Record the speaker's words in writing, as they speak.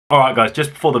Alright guys,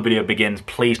 just before the video begins,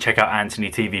 please check out Anthony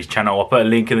TV's channel. I'll put a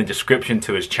link in the description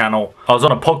to his channel. I was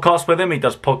on a podcast with him, he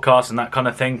does podcasts and that kind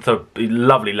of thing, so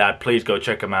lovely lad, please go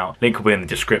check him out. Link will be in the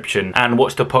description. And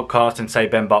watch the podcast and say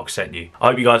Ben Buck sent you. I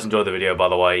hope you guys enjoyed the video, by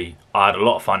the way. I had a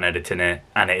lot of fun editing it,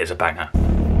 and it is a banger.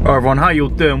 Alright everyone, how you all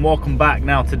doing? Welcome back.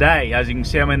 Now today, as you can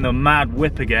see, I'm in the mad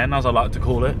whip again, as I like to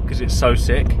call it, because it's so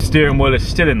sick. Steering wheel is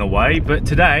still in the way, but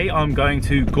today I'm going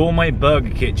to Gourmet Burger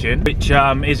Kitchen, which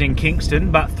is in Kingston,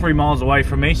 about 3 miles away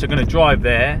from me. So I'm going to drive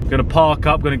there, going to park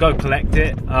up, going to go collect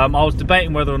it. I was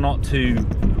debating whether or not to,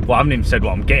 well, I haven't even said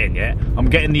what I'm getting yet. I'm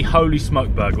getting the Holy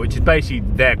Smoked Burger, which is basically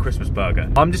their Christmas burger.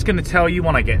 I'm just going to tell you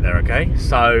when I get there, okay?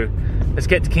 So let's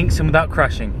get to Kingston without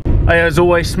crashing. Hey, as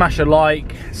always, smash a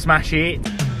like, smash it.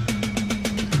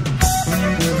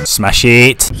 Smash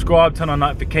it. Subscribe, turn on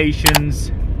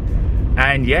notifications.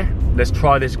 And yeah, let's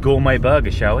try this gourmet burger,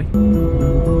 shall we?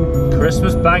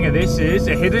 Christmas banger, this is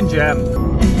a hidden gem.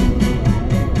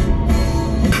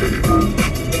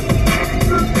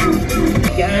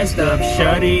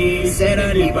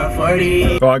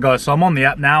 Alright guys, so I'm on the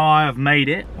app now, I have made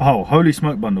it. Oh, Holy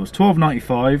Smoke bundles,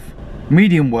 $12.95.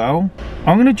 Medium well.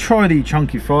 I'm gonna try the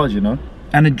chunky fries, you know.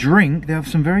 And a drink, they have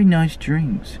some very nice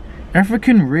drinks.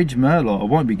 African Ridge Merlot, I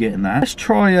won't be getting that. Let's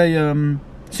try a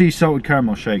sea salted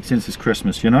caramel shake since it's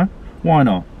Christmas, you know? Why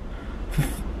not?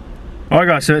 Alright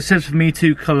guys, so it says for me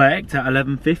to collect at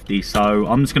 11:50, so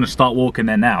I'm just going to start walking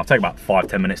there now. It'll take about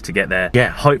 5-10 minutes to get there. Yeah,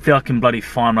 hopefully I can bloody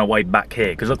find my way back here,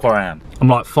 because look where I am. I'm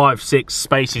like 5-6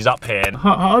 spaces up here, and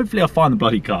hopefully I'll find the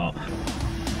bloody car.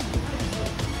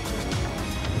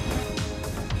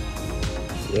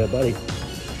 Yeah, buddy.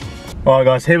 Alright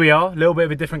guys, here we are, a little bit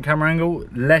of a different camera angle,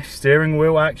 less steering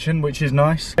wheel action, which is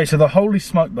nice. Okay, so the Holy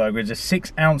Smoked Burger is a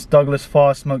 6-ounce Douglas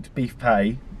Fir smoked beef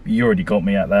patty. You already got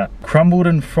me at that. Crumbled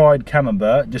and fried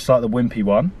camembert, just like the wimpy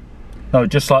one. No,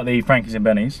 just like the Frankie's and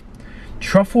Benny's.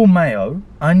 Truffle mayo,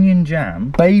 onion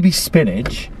jam, baby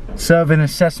spinach, served in a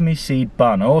sesame seed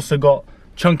bun. I also got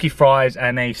chunky fries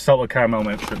and a salted caramel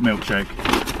milkshake.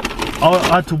 I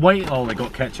had to wait, oh they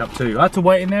got ketchup too. I had to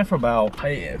wait in there for about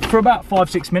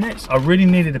 5-6 minutes. I really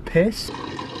needed a piss.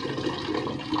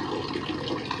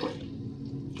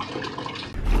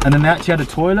 And then they actually had a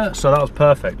toilet, so that was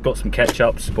perfect. Got some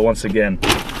ketchups, but once again,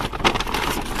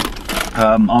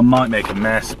 I might make a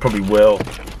mess, probably will.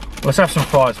 Let's have some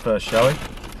fries first, shall we? I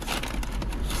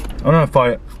don't know if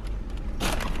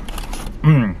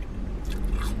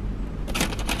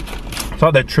it's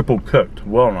like they're triple cooked,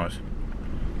 well nice.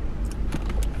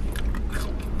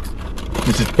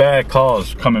 This is bare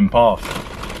cars coming past.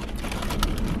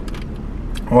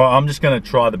 Well, I'm just gonna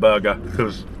try the burger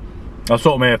because that's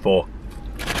what I'm here for.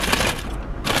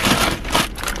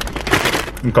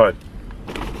 Okay.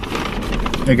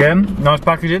 Again, nice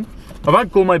packaging. I've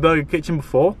had Gourmet Burger Kitchen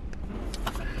before.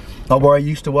 Like where I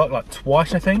used to work, like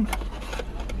twice I think.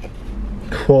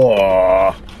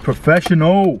 Oh,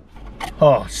 professional.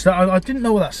 Oh, so I didn't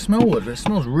know what that smell was, but it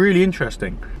smells really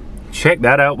interesting. Check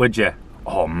that out, would you?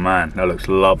 Oh man, that looks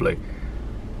lovely.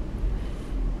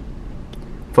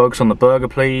 Focus on the burger,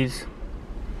 please.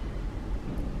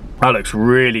 That looks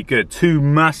really good. 2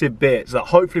 massive bits that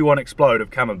hopefully won't explode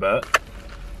of camembert.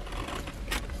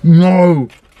 No!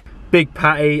 Big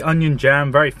patty, onion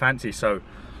jam, very fancy, so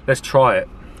let's try it,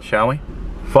 shall we?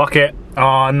 Fuck it.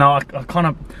 Oh no,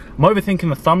 I'm overthinking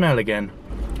the thumbnail again.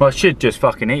 Well, I should just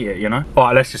fucking eat it, you know?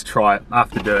 Alright, let's just try it. I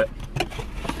have to do it.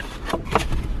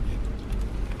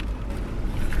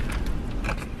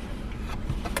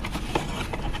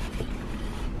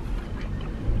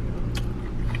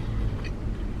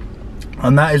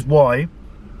 And that is why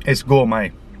it's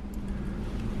gourmet.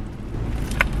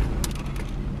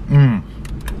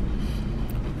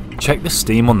 Check the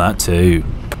steam on that too.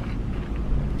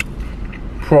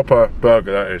 Proper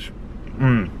burger that is.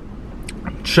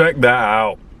 Check that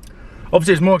out.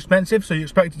 Obviously it's more expensive, so you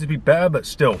expect it to be better, but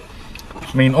still.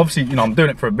 I mean, obviously, you know, I'm doing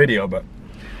it for a video, but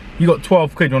you got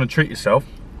 12 quid, you want to treat yourself.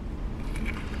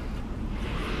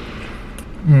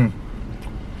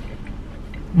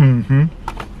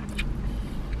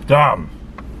 Damn,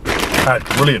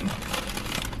 that's brilliant.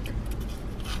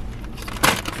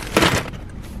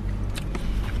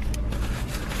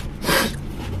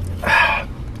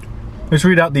 Let's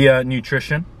read out the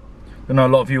nutrition. I know a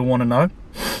lot of you want to know.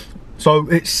 So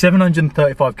it's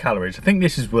 735 calories. I think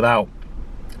this is without,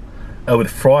 with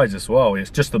fries as well. It's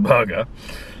just the burger.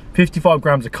 55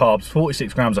 grams of carbs,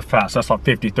 46 grams of fat. So that's like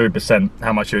 53%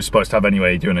 how much you're supposed to have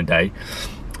anyway during a day.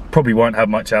 Probably won't have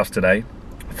much else today.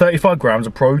 35 grams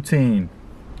of protein.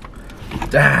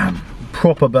 Damn,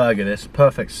 proper burger this.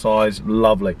 Perfect size,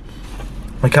 lovely.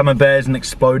 The camembert isn't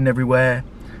exploding everywhere.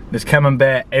 There's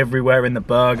camembert everywhere in the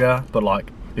burger, but like,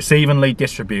 it's evenly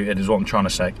distributed is what I'm trying to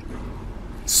say.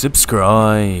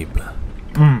 Subscribe.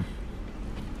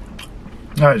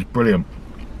 That is brilliant.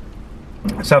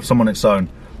 Let's have some on its own.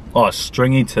 Oh, it's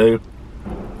stringy too.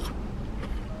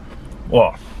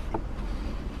 Oh,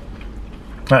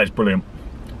 that is brilliant.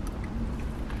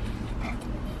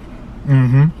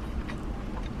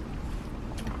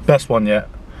 Best one yet.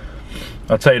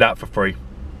 I'll tell you that for free.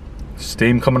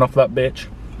 Steam coming off that bitch.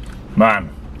 Man,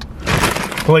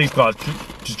 please guys,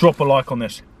 just drop a like on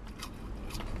this.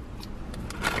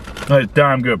 That is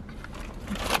damn good.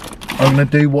 I'm gonna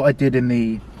do what I did in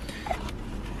the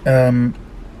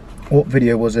what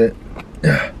video was it?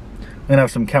 I'm gonna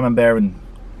have some camembert and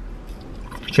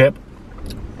chip.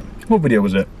 What video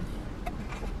was it?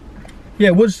 Yeah,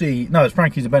 it was the, no, it's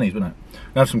Frankie's and Benny's, wasn't it?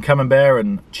 I'm gonna have some camembert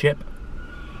and chip.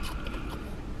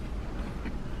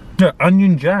 Yeah,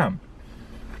 onion jam.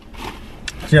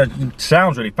 Yeah, it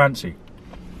sounds really fancy.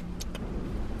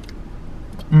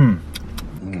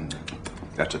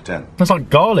 That's a 10. That's like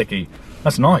garlicky.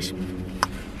 That's nice.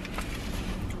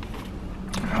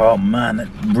 Oh man, that's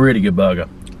really good burger.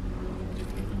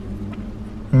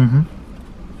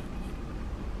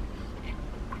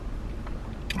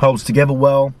 Holds together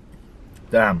well.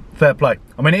 Damn, fair play.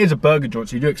 I mean, it is a burger joint,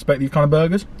 so you do expect these kind of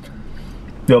burgers.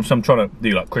 You know, so I'm trying to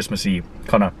do like Christmassy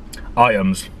kind of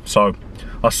items. So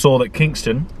I saw that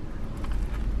Kingston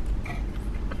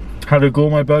had a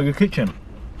Gourmet Burger Kitchen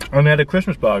and they had a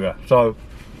Christmas burger. So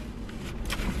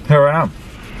here I am.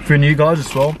 If you're new guys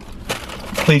as well,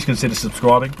 please consider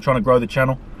subscribing. I'm trying to grow the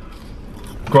channel,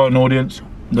 grow an audience.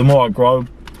 The more I grow,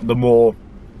 the more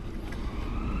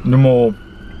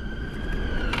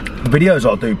videos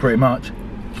I'll do, pretty much.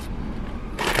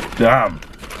 Damn.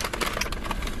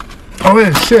 Oh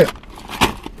yeah, shit.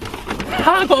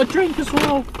 I got a drink as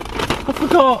well. I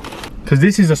forgot. Because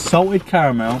this is a salted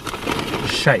caramel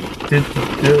shake. Did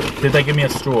they give me a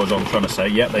straw, as I'm trying to say?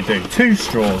 Yep, they do. 2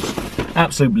 straws.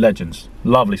 Absolute legends.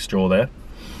 Lovely straw there.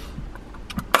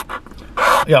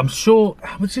 Yeah, I'm sure.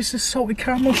 Was this a salted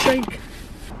caramel shake?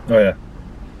 Oh yeah.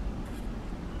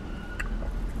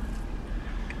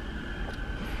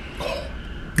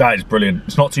 That is brilliant.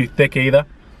 It's not too thick either.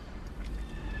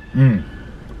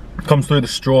 Comes through the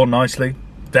straw nicely.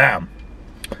 Damn.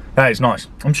 That is nice.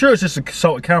 I'm sure it's just a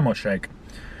salted caramel shake.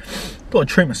 Gotta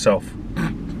treat myself.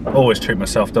 Always treat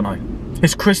myself, don't I?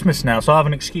 It's Christmas now, so I have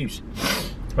an excuse.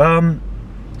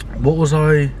 What was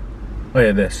I? Oh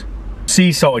yeah, this.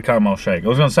 Sea salted caramel shake. I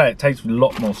was gonna say it tastes a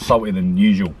lot more salty than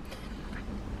usual.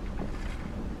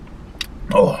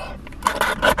 Oh.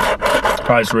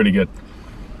 That's really good.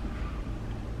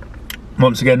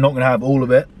 Once again, not gonna have all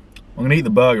of it. I'm gonna eat the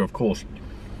burger, of course.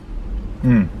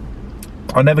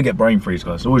 I never get brain freeze,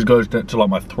 guys. It always goes to like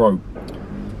my throat.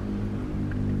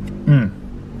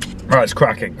 Right, it's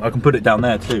cracking. I can put it down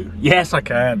there too. Yes, I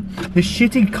can. This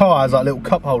shitty car has like little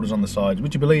cup holders on the sides.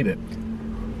 Would you believe it?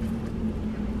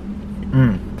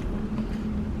 You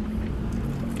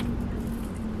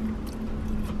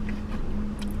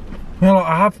know, like,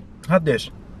 I have had this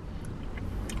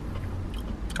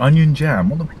onion jam.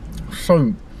 What the?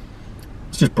 So,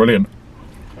 it's just brilliant.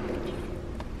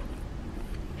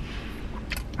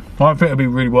 I think it'd be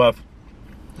really worth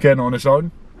getting on its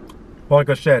own. Like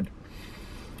I said,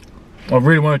 I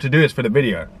really wanted to do this for the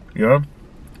video, you know?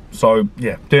 So,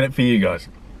 yeah, doing it for you guys.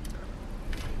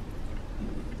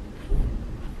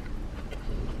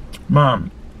 Man,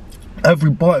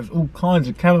 every bite is all kinds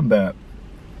of camembert.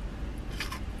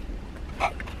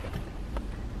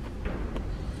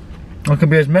 I can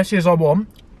be as messy as I want,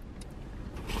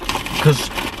 because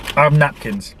I have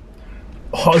napkins.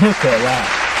 Oh, look at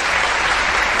that.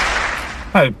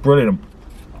 That is brilliant.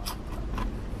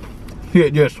 Yeah,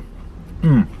 just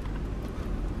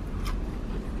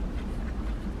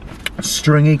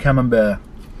stringy camembert.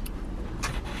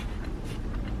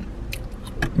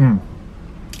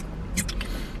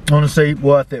 Honestly,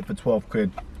 worth it for 12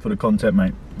 quid for the content,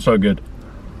 mate. So good.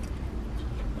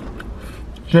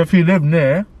 So if you live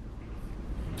near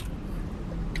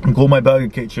Gourmet Burger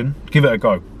Kitchen, give it a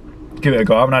go. Give it a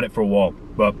go. I haven't had it for a while,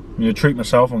 but I'm gonna treat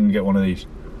myself. I'm gonna get one of these.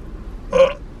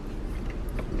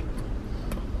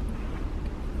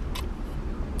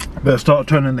 Better start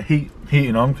turning the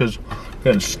heating on because it's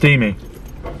getting steamy.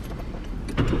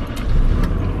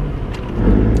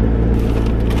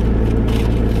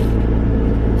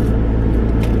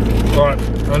 Right,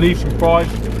 I'll leave some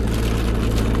fries.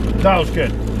 That was good.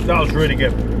 That was really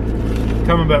good.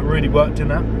 Camembert really worked in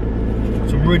that.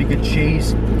 Some really good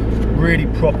cheese. Really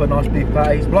proper, nice beef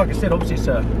patties. But like I said, obviously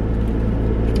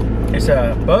it's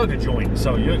a burger joint,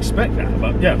 so you expect that.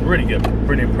 But yeah, really good.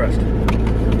 Really impressed.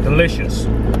 delicious.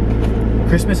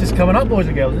 Christmas is coming up, boys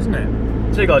and girls, isn't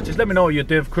it? So guys, just let me know what you're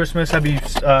doing for Christmas. Have you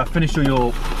finished all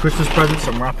your Christmas presents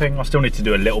and wrapping? I still need to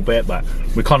do a little bit, but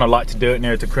we kind of like to do it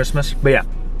near to Christmas. But yeah,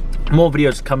 more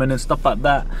videos coming and stuff like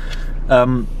that.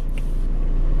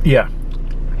 Yeah,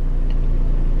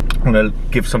 I'm gonna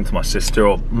give some to my sister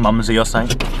or mumsy or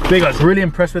something. But yeah, guys, really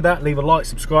impressed with that. Leave a like,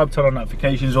 subscribe, turn on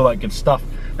notifications, all that good stuff.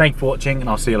 Thank you for watching, and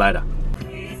I'll see you later.